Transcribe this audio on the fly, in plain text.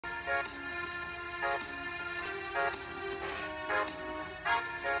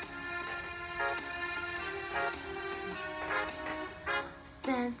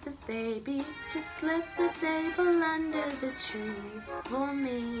Santa baby, just slip the table under the tree for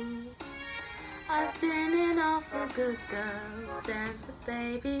me. I've been an awful good girl, Santa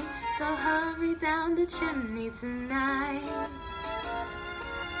baby, so hurry down the chimney tonight.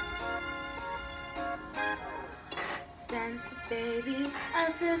 Santa baby,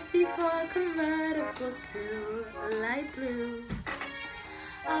 a 54 convertible to light blue.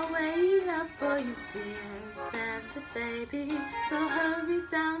 I'll wait up for you, dear Santa baby, so hurry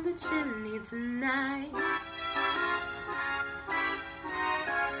down the chimney tonight.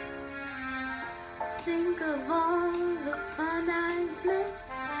 Think of all the fun I've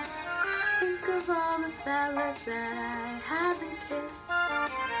missed. Think of all the fellas that I haven't kissed.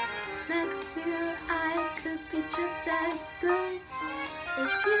 Next year I could be just as good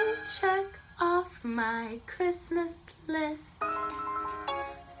if you check off my Christmas list.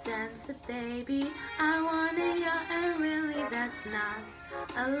 Santa baby, I want a yacht, and really that's not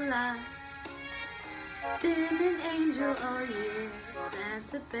a lot. Been an angel all year,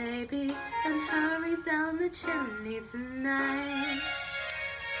 Santa baby, and hurry down the chimney tonight.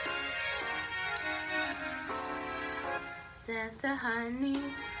 Santa honey,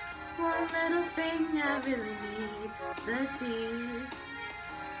 one little thing I really need, the deed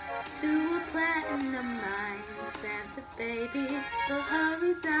to a platinum mine. Santa baby, so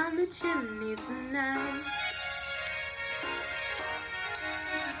hurry down the chimney tonight.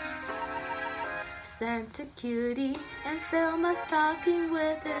 Santa cutie, and fill my stocking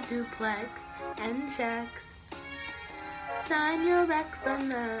with a duplex and checks. Sign your X on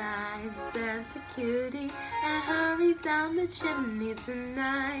the line, Santa cutie, and hurry down the chimney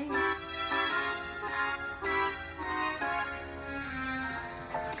tonight.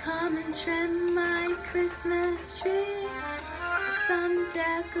 Come and trim my Christmas tree, some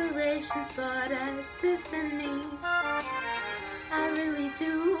decorations bought at Tiffany's. I really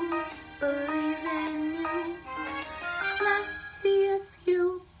do believe in you. Let's see if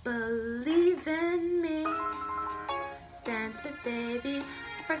you believe in me. Santa baby,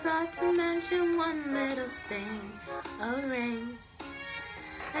 I forgot to mention one little thing, a ring.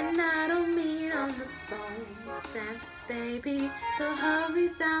 And I don't mean on the phone, Santa baby, so hurry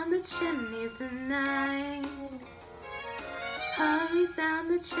down the chimney tonight. Hurry down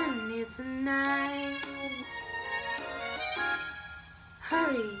the chimney tonight.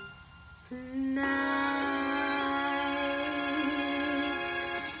 Hurry tonight.